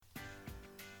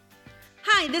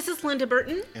Hi, this is Linda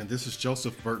Burton And this is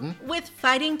Joseph Burton. with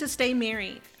Fighting to Stay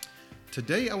Married.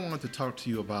 Today I wanted to talk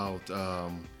to you about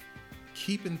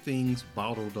keeping things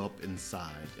bottled up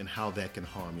inside and how that can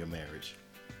harm your marriage.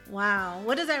 Wow,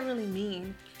 what does that really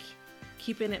mean?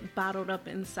 Keeping it bottled up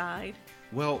inside?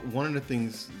 Well, one of the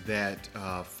things that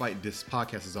this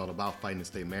podcast is all about, fighting to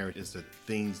stay married, is the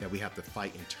things that we have to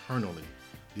fight internally,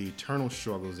 the eternal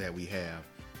struggles that we have.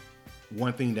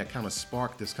 One thing that kind of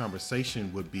sparked this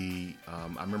conversation would be, I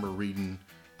remember reading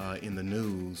in the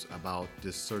news about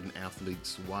this certain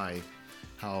athlete's wife,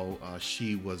 how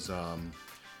she was,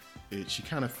 she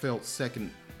kind of felt second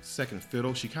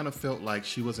fiddle. She kind of felt like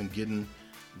she wasn't getting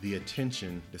the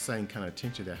attention, the same kind of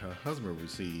attention that her husband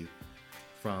received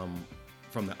from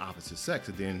the opposite sex.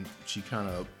 And then she kind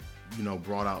of,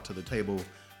 brought out to the table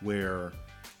where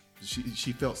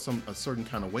she felt a certain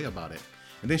kind of way about it.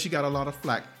 And then she got a lot of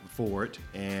flack for it,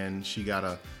 and she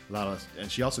also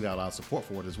got a lot of support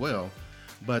for it as well.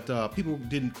 But people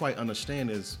didn't quite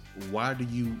understand is why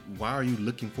are you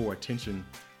looking for attention,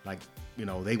 like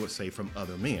they would say, from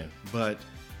other men? But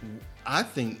I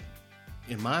think,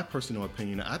 in my personal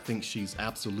opinion, I think she's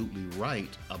absolutely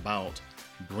right about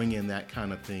bringing that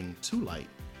kind of thing to light,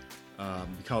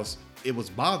 because it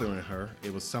was bothering her.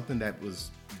 It was something that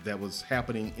was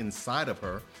happening inside of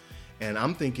her. And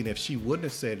I'm thinking if she wouldn't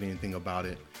have said anything about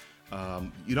it,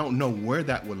 you don't know where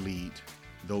that would lead,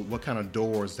 though, what kind of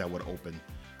doors that would open,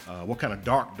 what kind of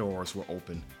dark doors were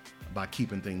open by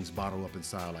keeping things bottled up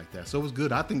inside like that. So it was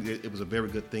good. I think it was a very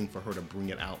good thing for her to bring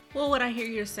it out. Well, what I hear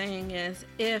you're saying is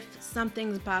if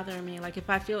something's bothering me, like if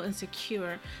I feel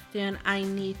insecure, then I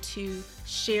need to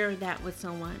share that with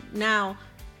someone. Now,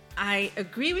 I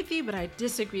agree with you, but I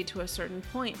disagree to a certain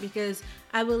point, because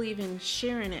I believe in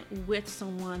sharing it with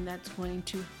someone that's going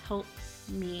to help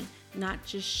me, not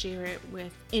just share it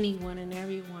with anyone and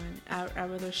everyone. I'd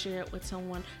rather share it with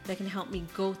someone that can help me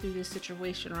go through this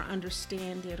situation or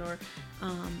understand it, or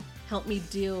help me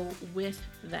deal with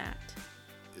that.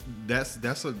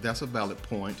 That's a valid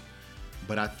point,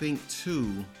 but I think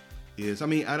too is, I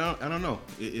don't know.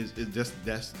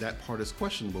 That part is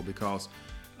questionable, because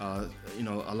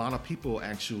a lot of people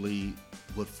actually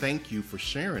will thank you for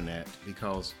sharing that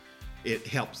because it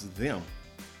helps them.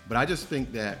 But I just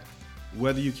think that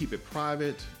whether you keep it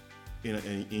private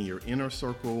in your inner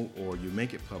circle or you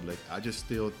make it public, I just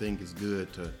still think it's good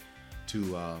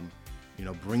to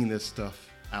bring this stuff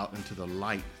out into the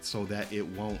light so that you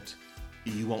won't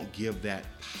give that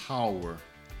power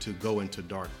to go into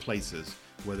dark places,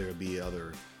 whether it be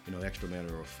other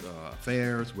extramarital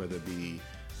affairs, whether it be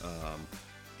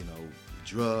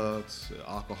drugs,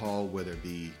 alcohol, whether it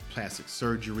be plastic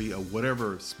surgery or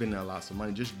whatever, spending lots of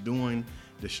money, just doing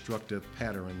destructive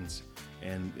patterns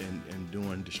and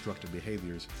doing destructive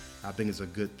behaviors. I think it's a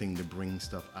good thing to bring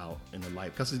stuff out in the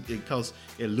light, because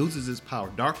it loses its power.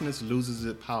 Darkness loses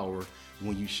its power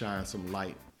when you shine some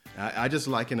light. I just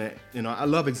liken it, I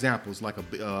love examples like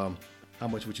how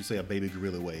much would you say a baby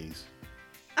gorilla weighs?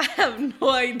 I have no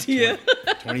idea.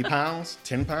 20 pounds,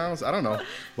 10 pounds, I don't know.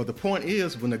 But the point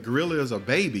is, when a gorilla is a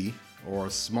baby or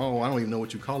small, I don't even know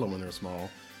what you call them when they're small.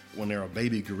 When they're a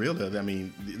baby gorilla,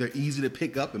 they're easy to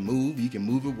pick up and move. You can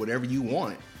move it whatever you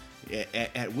want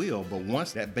at will. But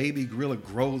once that baby gorilla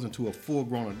grows into a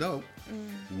full-grown adult,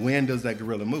 when does that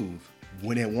gorilla move?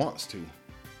 When it wants to.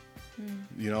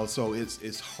 So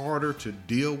it's harder to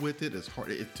deal with it. It's hard.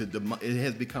 It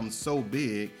has become so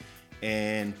big,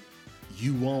 and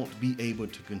you won't be able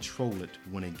to control it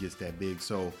when it gets that big.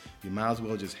 So you might as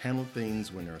well just handle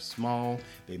things when they're small.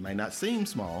 They might not seem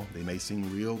small. They may seem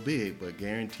real big, but I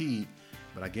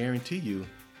guarantee you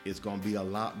it's going to be a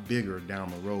lot bigger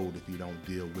down the road if you don't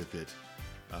deal with it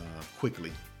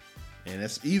quickly. And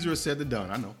it's easier said than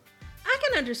done, I know. I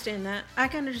can understand that. I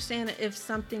can understand that if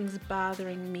something's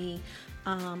bothering me,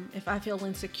 if I feel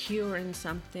insecure in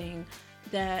something,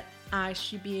 that I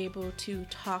should be able to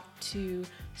talk to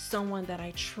someone that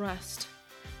I trust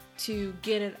to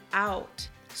get it out,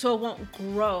 so it won't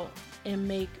grow and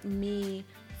make me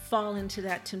fall into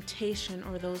that temptation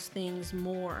or those things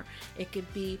more. It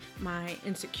could be my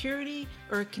insecurity,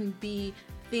 or it can be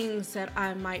things that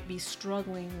I might be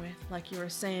struggling with, like you were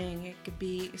saying. It could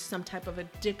be some type of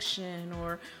addiction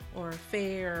or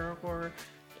affair or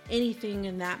anything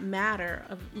in that matter,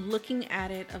 of looking at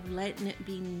it, of letting it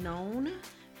be known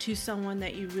to someone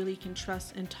that you really can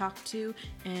trust and talk to,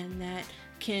 and that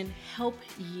can help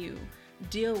you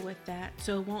deal with that,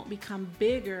 so it won't become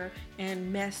bigger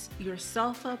and mess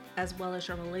yourself up as well as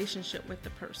your relationship with the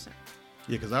person.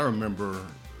 Yeah, because I remember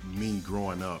me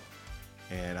growing up,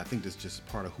 and I think that's just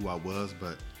part of who I was,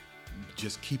 but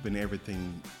just keeping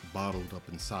everything bottled up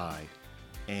inside.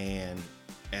 And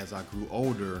as I grew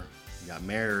older, got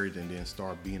married, and then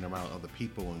started being around other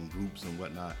people and groups and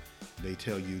whatnot, they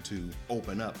tell you to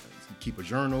open up, keep a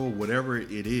journal, whatever it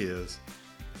is,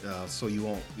 so you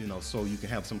won't, so you can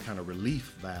have some kind of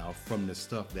relief valve from this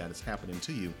stuff that is happening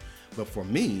to you. But for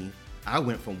me, I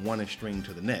went from one extreme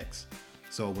to the next.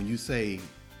 So when you say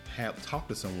talk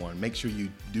to someone, make sure you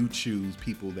do choose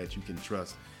people that you can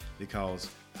trust, because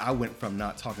I went from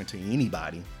not talking to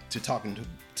anybody to talking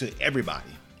to everybody.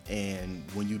 And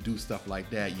when you do stuff like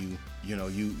that,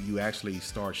 you actually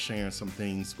start sharing some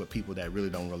things with people that really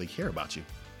don't really care about you.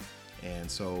 And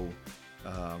so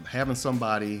having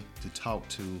somebody to talk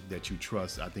to that you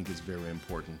trust, I think is very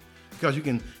important, because you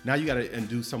got to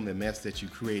undo some of the mess that you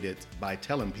created by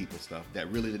telling people stuff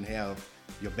that really didn't have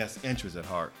your best interests at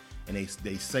heart. And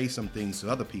they say some things to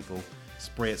other people,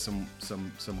 spread some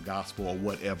gospel or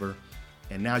whatever.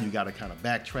 And now you got to kind of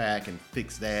backtrack and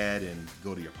fix that and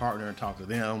go to your partner and talk to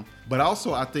them. But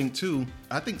also, I think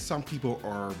some people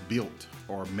are built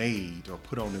or made or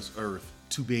put on this earth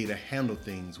to be able to handle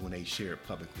things when they share it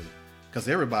publicly, because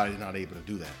everybody's not able to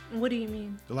do that. What do you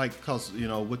mean? Like, because,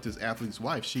 with this athlete's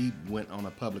wife, she went on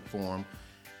a public forum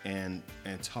and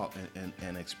talked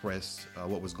and expressed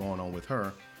what was going on with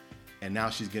her. And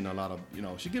now she's getting a lot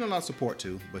of support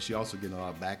too, but she also getting a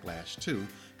lot of backlash too,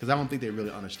 because I don't think they really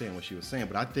understand what she was saying.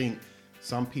 But I think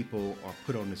some people are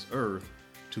put on this earth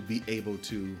to be able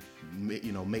to,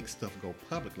 make stuff go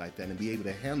public like that and be able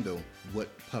to handle what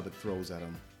public throws at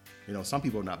them. Some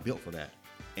people are not built for that.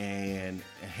 And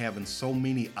having so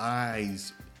many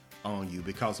eyes on you,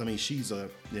 because she's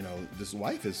this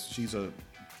wife she's a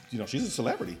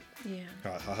celebrity. Yeah.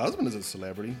 Her husband is a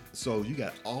celebrity. So you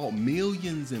got all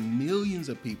millions and millions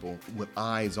of people with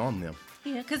eyes on them.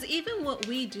 Yeah, because even what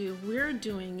we do, we're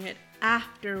doing it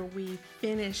after we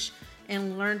finish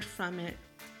and learned from it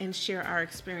and share our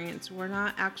experience. We're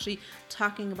not actually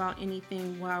talking about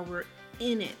anything while we're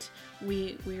in it.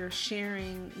 We are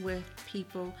sharing with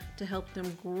people to help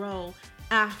them grow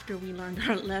after we learned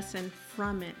our lesson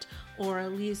from it, or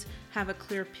at least have a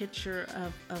clear picture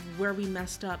of where we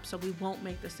messed up so we won't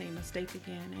make the same mistake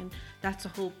again. And that's the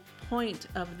whole point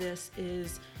of this,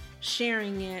 is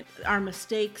sharing it, our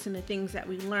mistakes and the things that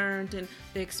we learned and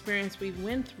the experience we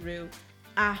went through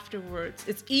afterwards.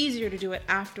 It's easier to do it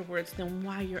afterwards than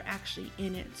while you're actually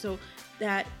in it. So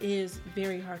that is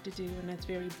very hard to do, and that's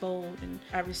very bold, and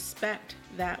I respect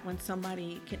that when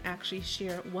somebody can actually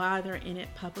share it while they're in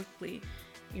it publicly.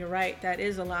 You're right, that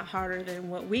is a lot harder than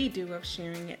what we do of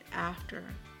sharing it after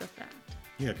the fact.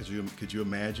 Yeah, could you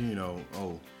imagine,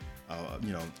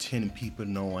 10 people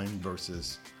knowing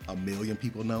versus 1 million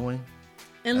people knowing?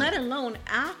 And let alone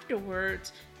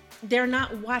afterwards, they're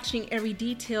not watching every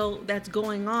detail that's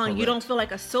going on. Correct. You don't feel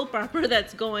like a soap opera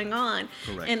that's going on.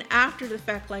 Correct. And after the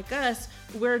fact, like us,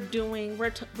 we're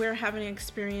having an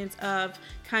experience of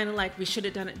kind of like, we should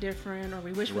have done it different, or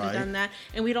we wish we'd have done that.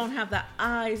 And we don't have the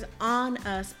eyes on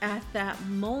us at that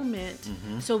moment,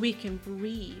 so we can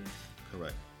breathe.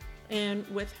 Correct. And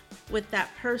with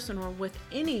that person or with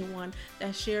anyone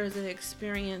that shares the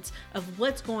experience of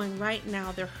what's going right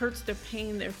now, their hurts, their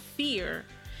pain, their fear,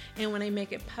 and when they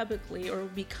make it publicly or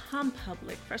become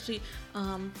public, especially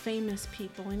famous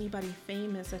people, anybody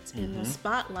famous that's in the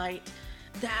spotlight,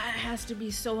 that has to be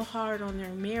so hard on their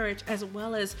marriage, as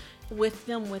well as with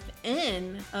them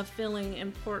within, of feeling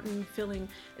important,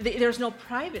 there's no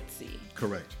privacy.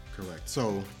 Correct.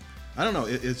 So I don't know.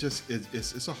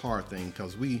 It's a hard thing,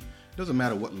 because it doesn't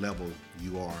matter what level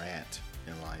you are at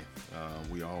in life.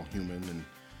 We all human,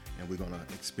 and we're gonna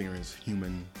experience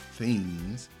human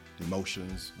things,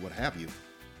 emotions, what have you.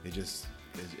 It's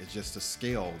just a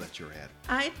scale that you're at.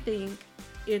 I think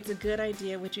it's a good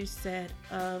idea what you said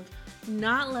of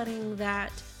not letting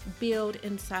that build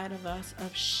inside of us,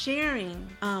 of sharing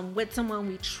with someone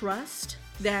we trust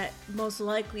that most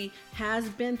likely has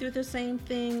been through the same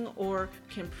thing, or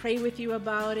can pray with you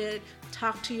about it,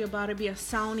 talk to you about it, be a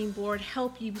sounding board,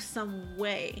 help you some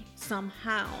way,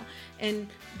 somehow, and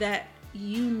that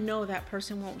that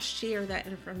person won't share that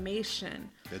information.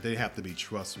 That they have to be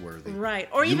trustworthy. Right.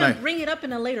 Or even bring it up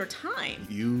in a later time.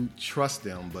 You trust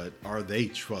them, but are they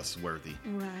trustworthy?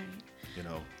 Right.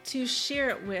 To share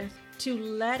it with, to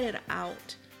let it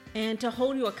out, and to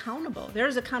hold you accountable.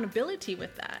 There's accountability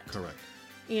with that. Correct.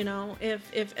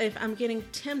 If I'm getting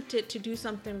tempted to do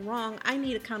something wrong, I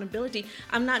need accountability.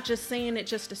 I'm not just saying it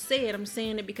just to say it. I'm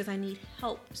saying it because I need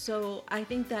help. So I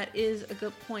think that is a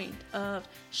good point of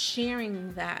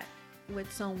sharing that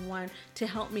with someone to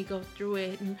help me go through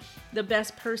it. And the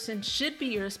best person should be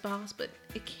your spouse, but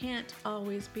it can't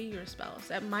always be your spouse.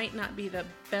 That might not be the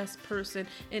best person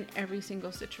in every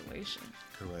single situation.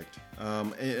 Correct.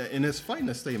 And this fighting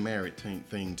to stay married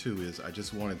thing too is I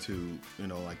just wanted to,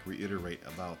 reiterate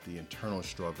about the internal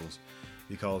struggles,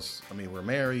 because we're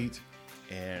married,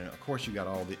 and of course you got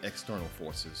all the external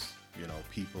forces,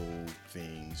 people,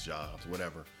 things, jobs,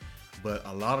 whatever. But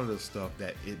a lot of the stuff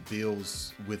that it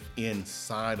builds within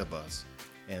inside of us,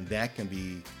 and that can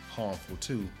be harmful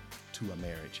too to a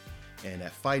marriage. And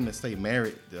that fighting to stay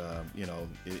married,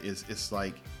 it's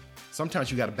like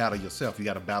sometimes you got to battle yourself. You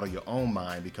got to battle your own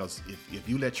mind, because if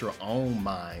you let your own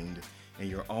mind and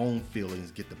your own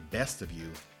feelings get the best of you,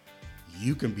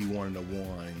 you can be one of the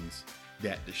ones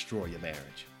that destroy your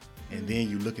marriage. And then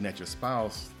you're looking at your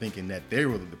spouse thinking that they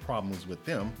were the problems with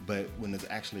them, but when it's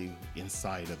actually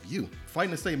inside of you.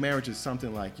 Fighting to stay marriage is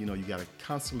something like, you got to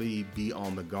constantly be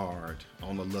on the guard,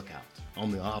 on the lookout, on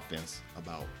the offense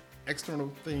about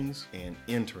external things and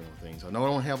internal things. I know I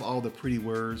don't have all the pretty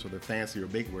words or the fancy or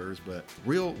big words, but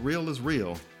real is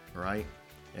real, right?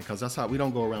 And because that's how we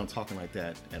don't go around talking like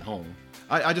that at home.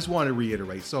 I just wanted to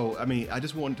reiterate. So, I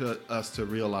just wanted us to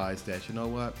realize that, you know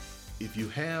what? If you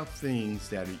have things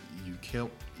that you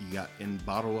got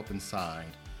bottled up inside,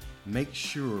 make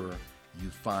sure you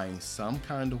find some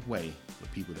kind of way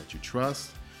with people that you trust,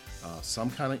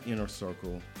 some kind of inner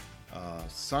circle,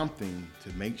 something to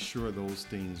make sure those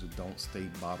things don't stay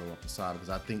bottled up inside. Because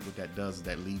I think what that does is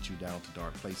that leads you down to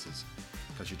dark places,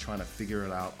 because you're trying to figure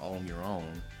it out on your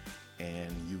own,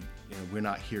 and we're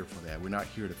not here for that. We're not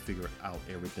here to figure out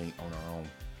everything on our own.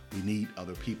 We need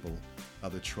other people,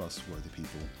 other trustworthy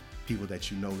people that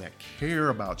that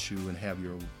care about you and have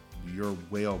your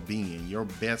well-being, your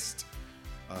best.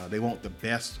 They want the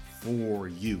best for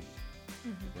you,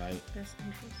 right? Best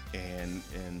interest.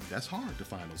 And that's hard to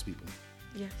find those people.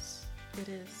 Yes, it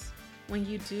is. When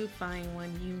you do find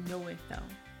one, you know it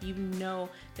though. You know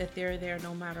that they're there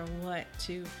no matter what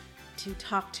to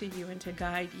talk to you and to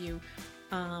guide you.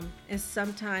 And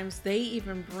sometimes they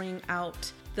even bring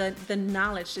out the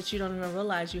knowledge that you don't even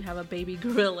realize you have a baby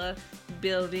gorilla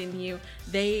building you.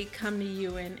 They come to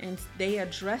you and they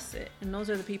address it. And those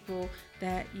are the people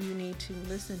that you need to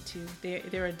listen to.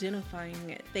 They're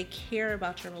identifying it. They care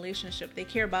about your relationship. They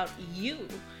care about you.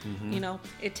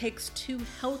 It takes two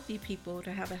healthy people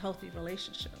to have a healthy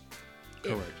relationship.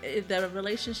 Correct. The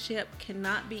relationship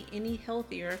cannot be any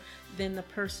healthier than the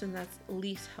person that's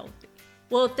least healthy.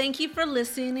 Well, thank you for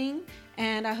listening,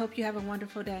 and I hope you have a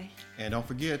wonderful day. And don't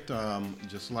forget,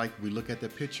 just like we look at the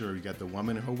picture, you got the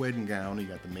woman in her wedding gown, you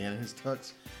got the man in his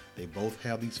tux. They both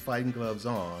have these fighting gloves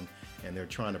on, and they're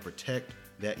trying to protect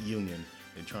that union.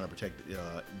 They're trying to protect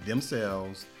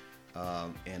themselves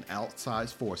and outside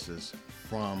forces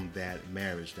from that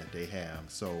marriage that they have.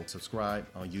 So subscribe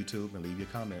on YouTube and leave your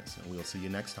comments, and we'll see you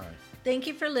next time. Thank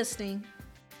you for listening.